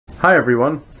Hi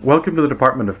everyone, welcome to the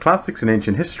Department of Classics and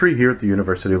Ancient History here at the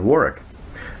University of Warwick.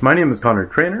 My name is Conor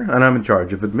Trainor and I'm in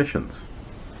charge of admissions.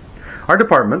 Our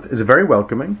department is a very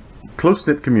welcoming,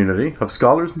 close-knit community of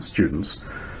scholars and students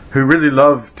who really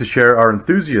love to share our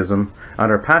enthusiasm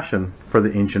and our passion for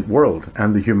the ancient world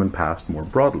and the human past more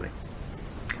broadly.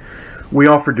 We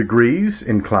offer degrees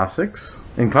in classics,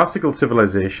 in classical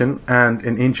civilization, and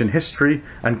in ancient history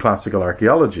and classical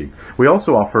archaeology. We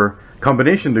also offer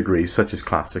combination degrees such as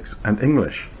classics and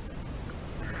English.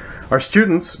 Our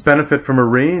students benefit from a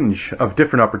range of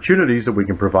different opportunities that we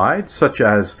can provide, such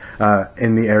as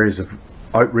in the areas of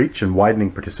outreach and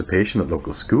widening participation at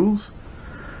local schools.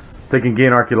 They can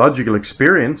gain archaeological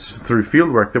experience through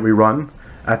fieldwork that we run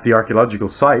at the archaeological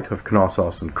site of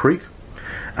Knossos in Crete.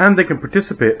 And they can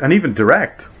participate and even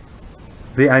direct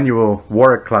the annual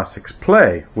Warwick Classics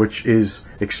play, which is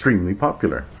extremely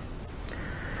popular.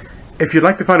 If you'd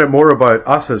like to find out more about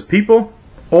us as people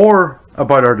or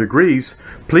about our degrees,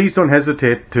 please don't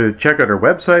hesitate to check out our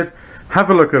website, have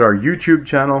a look at our YouTube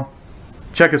channel,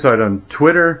 check us out on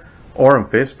Twitter or on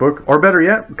Facebook, or better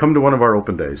yet, come to one of our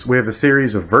open days. We have a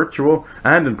series of virtual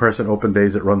and in-person open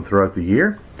days that run throughout the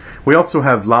year. We also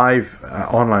have live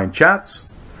online chats.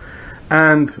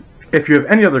 And if you have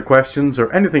any other questions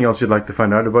or anything else you'd like to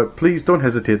find out about, please don't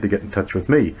hesitate to get in touch with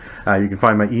me. You can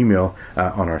find my email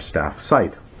on our staff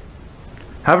site.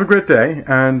 Have a great day,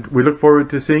 and we look forward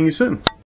to seeing you soon.